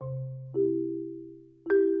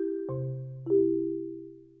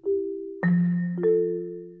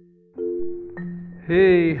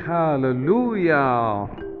Hey, hallelujah.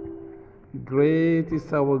 Great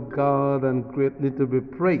is our God and greatly to be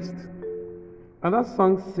praised. And that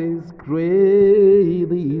song says, Great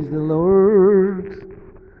is the Lord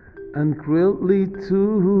and greatly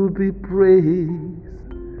to be praised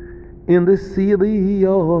in the city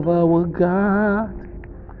of our God,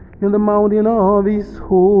 in the mountain of His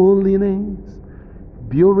holiness.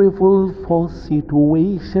 Beautiful for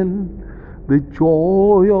situation, the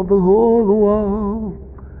joy of the whole world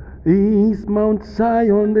is Mount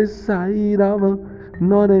Zion, the side of the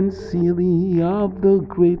northern city of the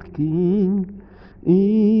great King.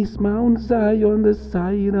 Is Mount Zion, the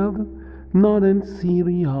side of the northern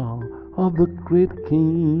city of the great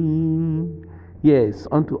King. Yes,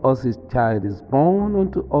 unto us His child is born,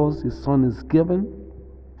 unto us His son is given.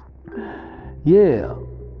 Yeah.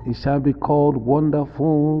 He shall be called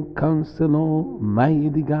Wonderful Counselor,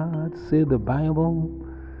 Mighty God, say the Bible,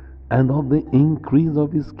 and of the increase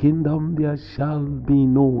of His kingdom there shall be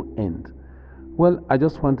no end. Well, I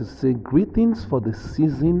just want to say greetings for the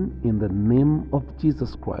season in the name of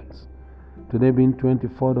Jesus Christ. Today being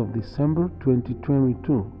 24th of December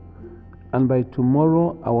 2022. And by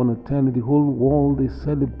tomorrow, I want to tell you the whole world is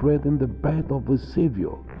celebrating the birth of a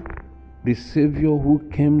Savior. The Savior who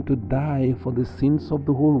came to die for the sins of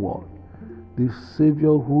the whole world. The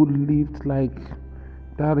Savior who lived like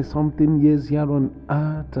 30-something years here on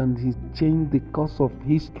earth, and He changed the course of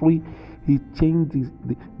history. He changed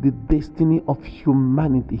the destiny of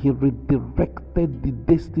humanity. He redirected the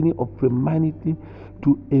destiny of humanity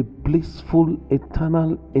to a blissful,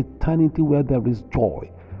 eternal eternity where there is joy.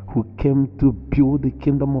 Who came to build the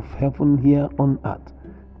kingdom of heaven here on earth.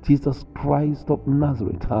 Jesus Christ of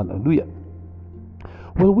Nazareth. Hallelujah.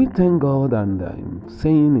 Well, we thank God, and I'm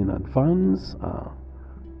saying in advance,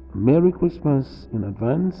 Merry Christmas in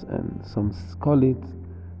advance, and some call it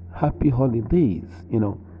Happy Holidays.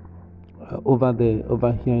 Over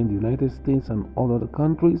here in the United States and all other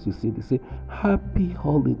countries, you see they say Happy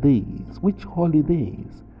Holidays. Which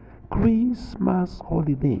holidays? Christmas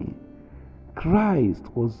holiday. Christ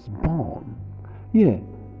was born. Yeah.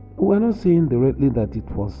 We're not saying directly that it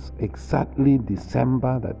was exactly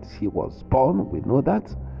December that He was born. We know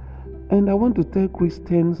that. And I want to tell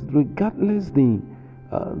Christians, regardless the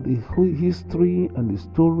history and the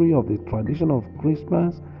story of the tradition of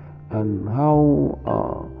Christmas, and how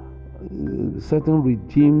certain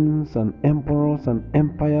regimes and emperors and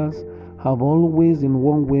empires have always in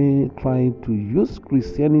one way tried to use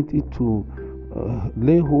Christianity to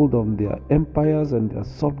lay hold on their empires and their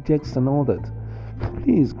subjects and all that.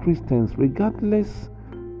 Please, Christians, regardless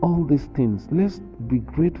all these things, let's be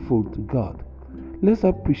grateful to God. Let's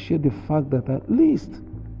appreciate the fact that at least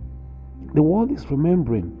the world is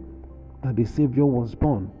remembering that the Savior was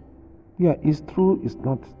born. Yeah, it's true, it's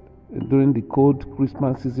not during the cold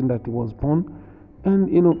Christmas season that He was born. And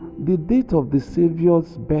the date of the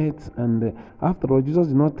Savior's birth, and after all, Jesus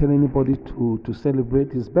did not tell anybody to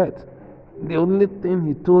celebrate His birth. The only thing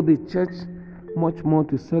He told the church much more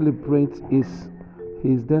to celebrate is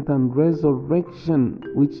His death and resurrection,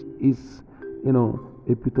 which is,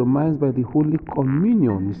 epitomized by the Holy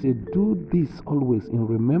Communion. He said, do this always in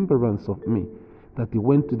remembrance of me. That He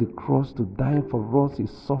went to the cross to die for us. He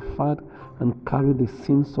suffered and carried the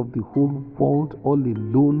sins of the whole world all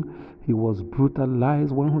alone. He was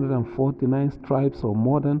brutalized, 149 stripes or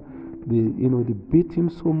more than. They beat Him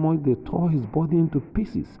so much, they tore His body into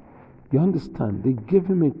pieces. You understand? They gave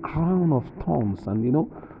Him a crown of thorns, and they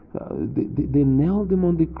nailed Him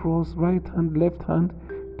on the cross, right hand, left hand,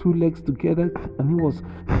 two legs together, and He was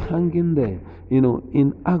hanging there,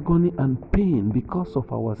 in agony and pain because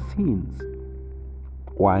of our sins.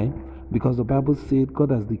 Why? Because the Bible said God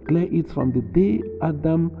has declared it from the day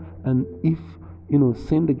Adam and Eve,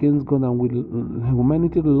 sinned against God, and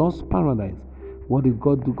humanity lost paradise. What did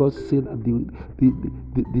God do? God said that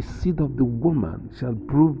the seed of the woman shall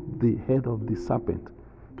bruise the head of the serpent.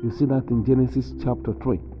 You see that in Genesis chapter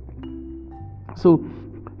 3. So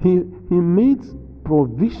he made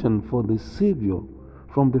provision for the Savior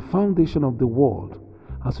from the foundation of the world.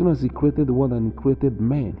 As soon as He created the world and He created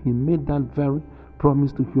man, He made that very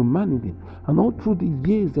promise to humanity. And all through the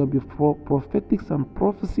years there will be prophetics and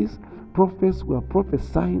prophecies. Prophets were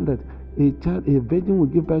prophesying that a virgin will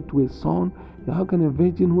give birth to a son. How can a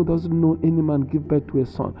virgin who doesn't know any man give birth to a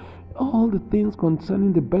son? All the things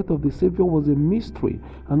concerning the birth of the Savior was a mystery.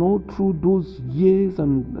 And all through those years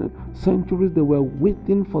and centuries, they were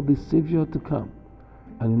waiting for the Savior to come.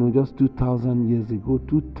 And just 2,000 years ago,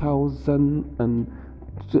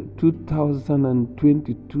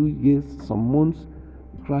 2022 years, some months,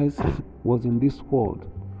 Christ was in this world.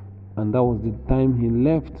 And that was the time He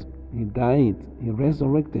left He died, he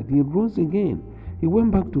resurrected, he rose again. He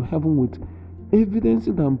went back to heaven with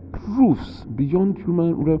evidences and proofs beyond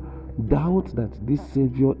human doubt that this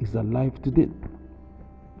Savior is alive today.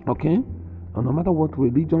 Okay? And no matter what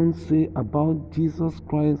religions say about Jesus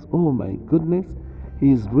Christ, oh my goodness,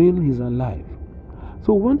 he is real, he's alive.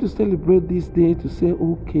 So we want to celebrate this day to say,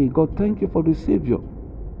 okay, God, thank you for the Savior.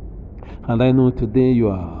 And I know today you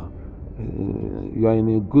are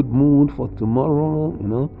in a good mood for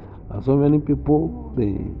tomorrow. So many people,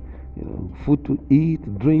 food to eat,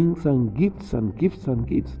 drinks, and gifts and gifts and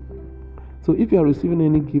gifts. So if you are receiving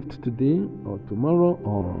any gift today or tomorrow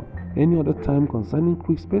or any other time concerning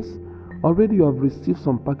Christmas, already you have received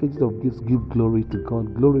some packages of gifts. Give glory to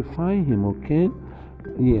God, glorify Him. Okay,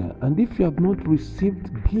 yeah. And if you have not received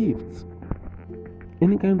gifts,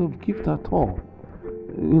 any kind of gift at all,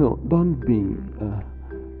 don't be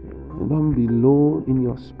low in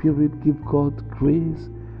your spirit. Give God grace,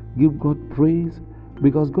 give God praise,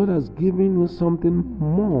 because God has given you something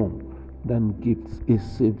more than gifts, a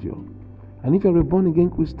Savior. And if you're a born-again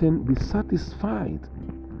Christian, be satisfied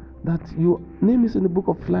that your name is in the book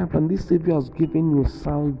of life and this Savior has given you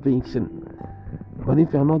salvation. But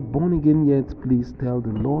if you're not born again yet, please tell the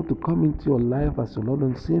Lord to come into your life as your Lord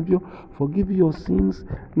and Savior, forgive you your sins,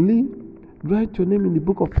 write your name in the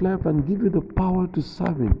book of life and give you the power to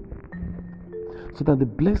serve Him, so that the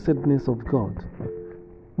blessedness of God,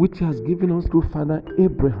 which He has given us through Father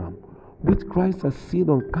Abraham, which Christ has sealed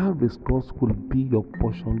on Calvary's cross, will be your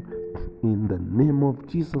portion in the name of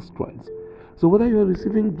Jesus Christ. So whether you are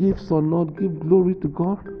receiving gifts or not, give glory to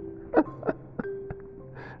God.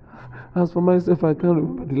 As for myself, I can't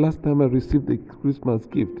remember the last time I received a Christmas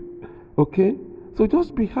gift. Okay? So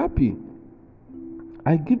just be happy.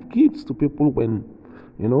 I give gifts to people when,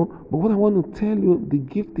 but what I want to tell you, the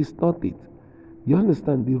gift is not it. You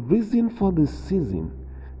understand? The reason for the season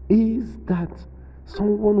is that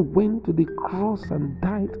someone went to the cross and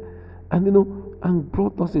died and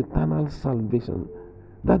brought us eternal salvation.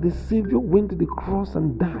 That the Savior went to the cross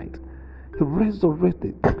and died. He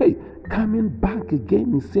resurrected. Coming back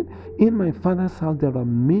again, He said, in my Father's house there are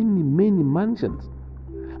many, many mansions.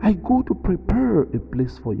 I go to prepare a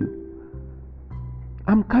place for you.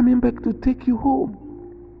 I'm coming back to take you home.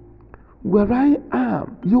 Where I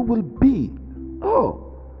am, you will be.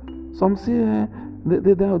 Oh, some say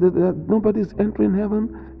nobody is entering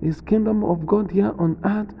heaven. It's kingdom of God here on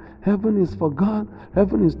earth. Heaven is for God.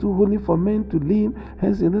 Heaven is too holy for men to live.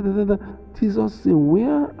 Jesus said,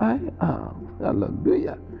 where I am,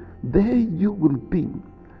 hallelujah, there you will be.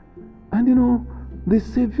 And the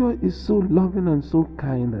Savior is so loving and so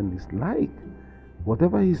kind, and it's like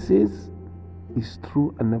whatever He says is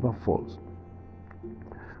true and never false.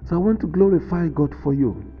 So I want to glorify God for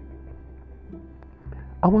you.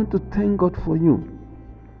 I want to thank God for you.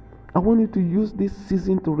 I want you to use this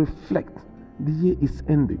season to reflect. The year is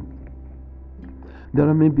ending. There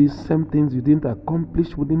are maybe some things you didn't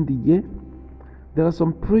accomplish within the year. There are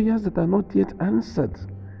some prayers that are not yet answered.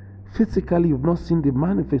 Physically, you've not seen the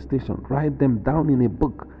manifestation. Write them down in a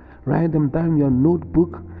book. Write them down in your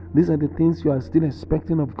notebook. These are the things you are still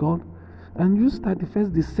expecting of God. And use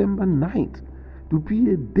 31st December night to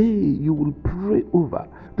be a day you will pray over,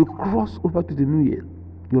 to cross over to the new year.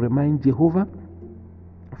 You remind Jehovah,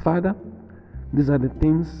 Father, these are the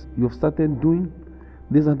things you've started doing.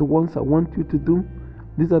 These are the ones I want you to do.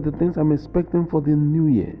 These are the things I'm expecting for the new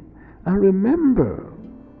year. And remember,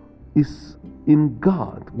 it's in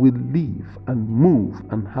God we live and move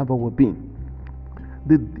and have our being.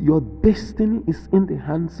 Your destiny is in the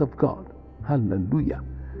hands of God. Hallelujah.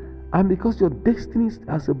 And because your destiny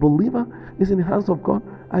as a believer is in the hands of God,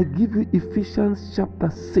 I give you Ephesians chapter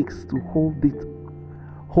 6 to hold it.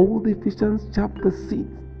 Hold Ephesians chapter 6.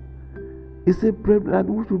 It says, that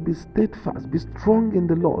we should be steadfast, be strong in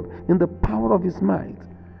the Lord, in the power of His might.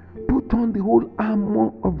 Put on the whole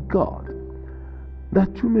armor of God,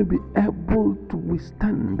 that you may be able to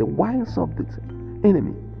withstand the wiles of the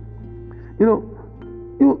enemy.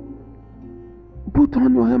 You put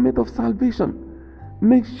on your helmet of salvation.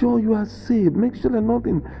 Make sure you are saved. Make sure that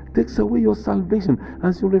nothing takes away your salvation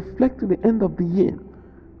as you reflect to the end of the year.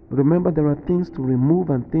 Remember, there are things to remove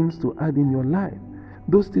and things to add in your life.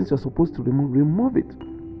 Those things you're supposed to remove it.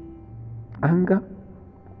 Anger,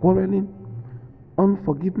 quarreling,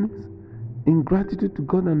 unforgiveness, ingratitude to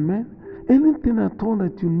God and man, anything at all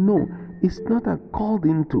that you know is not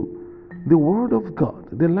according to the Word of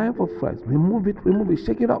God, the life of Christ. Remove it,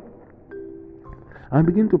 shake it up. And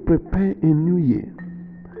begin to prepare a new year.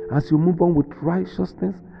 As you move on with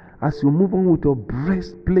righteousness, as you move on with your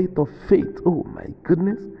breastplate of faith, oh my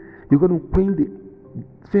goodness, you're going to quench the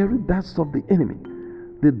very darts of the enemy.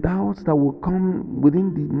 the doubts that will come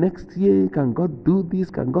within the next year. Can God do this?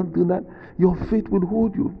 Can God do that? Your faith will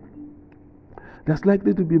hold you. There's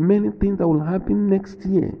likely to be many things that will happen next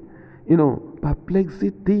year.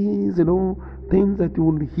 Perplexities, things that you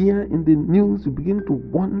will hear in the news. You begin to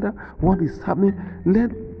wonder what is happening.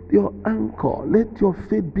 Let your anchor, let your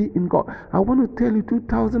faith be in God. I want to tell you,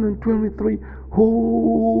 2023,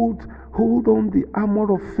 hold on the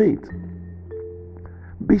armor of faith.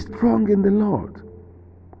 Be strong in the Lord.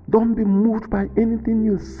 Don't be moved by anything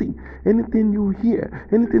you see, anything you hear,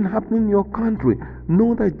 anything happening in your country.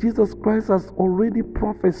 Know that Jesus Christ has already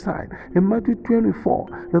prophesied in Matthew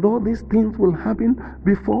 24 that all these things will happen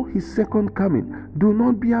before his second coming. Do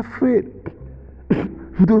not be afraid.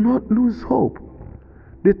 Do not lose hope.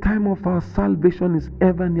 The time of our salvation is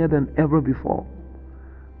ever nearer than ever before.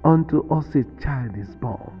 Unto us a child is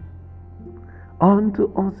born.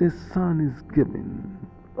 Unto us a son is given.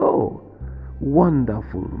 Oh,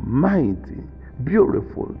 wonderful, mighty,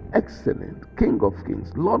 beautiful, excellent, King of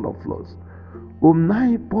kings, Lord of lords,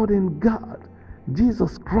 omnipotent God,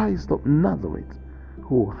 Jesus Christ of Nazareth.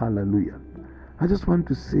 Oh, hallelujah. I just want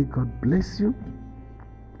to say God bless you.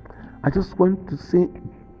 I just want to say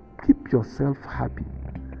keep yourself happy.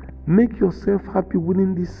 Make yourself happy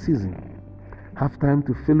within this season. Have time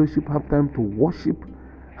to fellowship, have time to worship,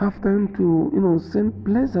 have time to, send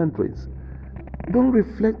pleasantries. Don't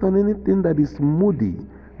reflect on anything that is moody,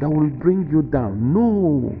 that will bring you down.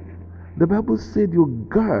 No. The Bible said you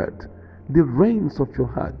guard the reins of your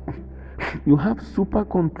heart. You have super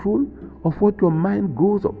control of what your mind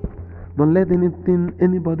goes up. Don't let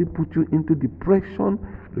anybody put you into depression,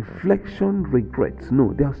 reflection, regrets.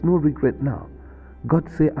 No, there's no regret now. God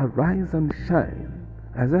say, arise and shine.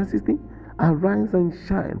 Isaiah 16, arise and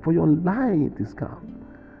shine, for your light is come.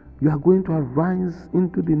 You are going to arise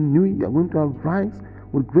into the new year. You are going to arise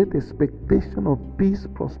with great expectation of peace,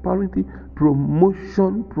 prosperity,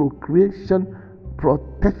 promotion, procreation,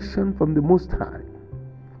 protection from the Most High.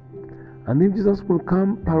 And if Jesus will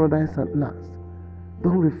come, paradise at last.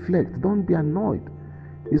 Don't reflect. Don't be annoyed.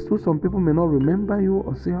 It's true some people may not remember you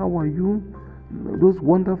or say, how are you? Those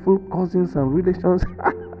wonderful cousins and relations.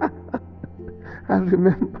 I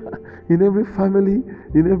remember in every family,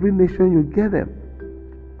 in every nation, you get them.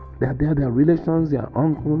 They are there, their relations, their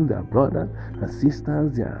uncles, their brothers, their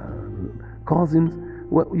sisters, their cousins.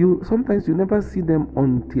 Well, sometimes you never see them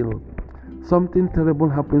until something terrible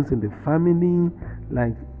happens in the family,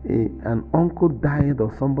 like an uncle died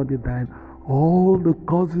or somebody died. All the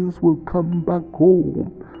cousins will come back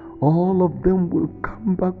home. All of them will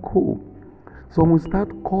come back home. So we start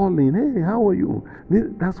calling, hey, how are you?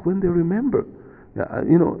 That's when they remember.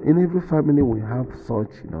 In every family we have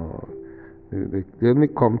such, They only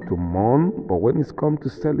come to mourn, but when it's come to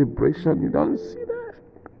celebration, you don't see that.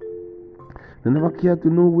 They never care to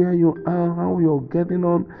know where you are, how you're getting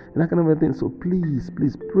on, and that kind of a thing. So please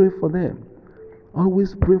pray for them.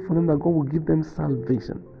 Always pray for them that God will give them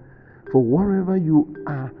salvation. For wherever you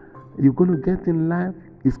are, you're going to get in life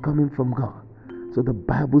is coming from God. So the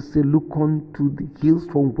Bible says, look unto the hills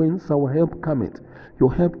from whence our help cometh.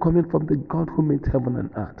 Your help cometh from the God who made heaven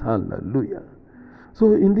and earth. Hallelujah.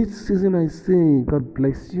 So in this season I say, God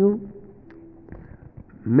bless you.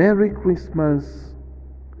 Merry Christmas.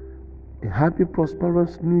 A happy,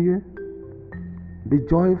 prosperous New Year. Be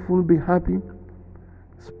joyful, be happy.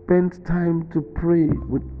 Spend time to pray,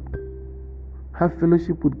 have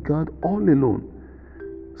fellowship with God all alone.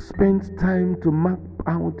 Spend time to map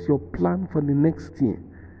out your plan for the next year,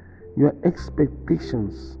 your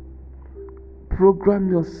expectations. Program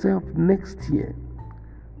yourself next year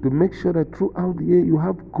to make sure that throughout the year you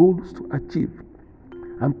have goals to achieve,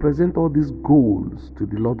 and present all these goals to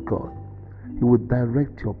the Lord God. He will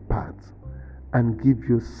direct your path and give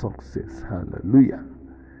you success. Hallelujah.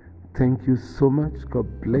 Thank you so much.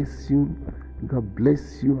 God bless you. God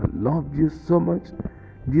bless you. I love you so much.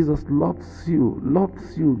 Jesus loves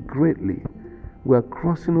you greatly. We are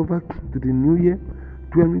crossing over to the new year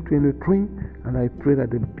 2023, and I pray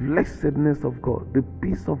that the blessedness of God, the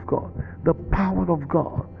peace of God, the power of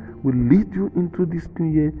God will lead you into this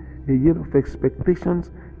new year, a year of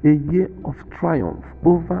expectations, a year of triumph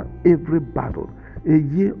over every battle, a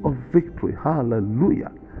year of victory.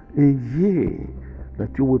 Hallelujah. A year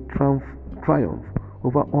that you will triumph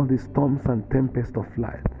over all the storms and tempests of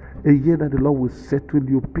life. A year that the Lord will settle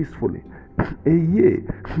you peacefully. A year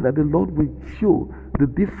that the Lord will show the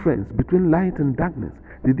difference between light and darkness,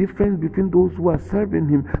 the difference between those who are serving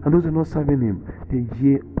Him and those who are not serving Him. A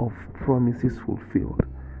year of promises fulfilled.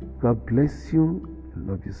 God bless you.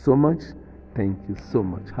 I love you so much. Thank you so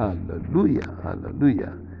much. Hallelujah.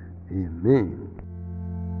 Hallelujah. Amen.